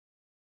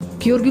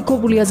გიორგი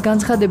ქობულიას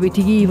განცხადებით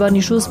იგი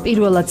ივანიშვილს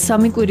პირველად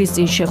სამი კვირის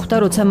წინ შეხვდა,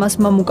 როცა მას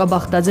მამუკა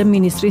ბახტაძე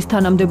მინისტრის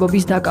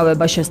თანამდებობის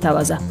დაკავება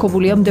შესთავაზა.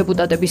 ქობულიამ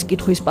დეპუტატების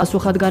კითხვის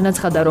პასუხად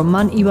განაცხადა, რომ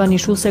მან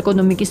ივანიშვილს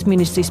ეკონომიკის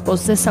მინისტრის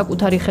პოსტზე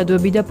საკუთარი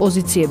ხედვები და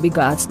პოზიციები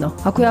გააცნო.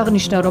 აქვე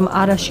აღნიშნა, რომ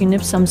არ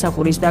აშინებს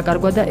სამსახურის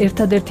დაკარგვა და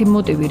ერთადერთი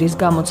მოტივი, რის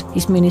გამოც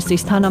ის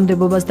მინისტრის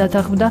თანამდებობას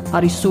დათანხმდა,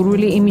 არის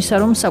სურვილი იმისა,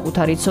 რომ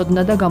საკუთარი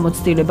ცოდნა და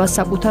გამოცდილება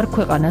საკუთარ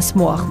ქვეყანას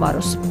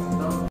მოახმაროს.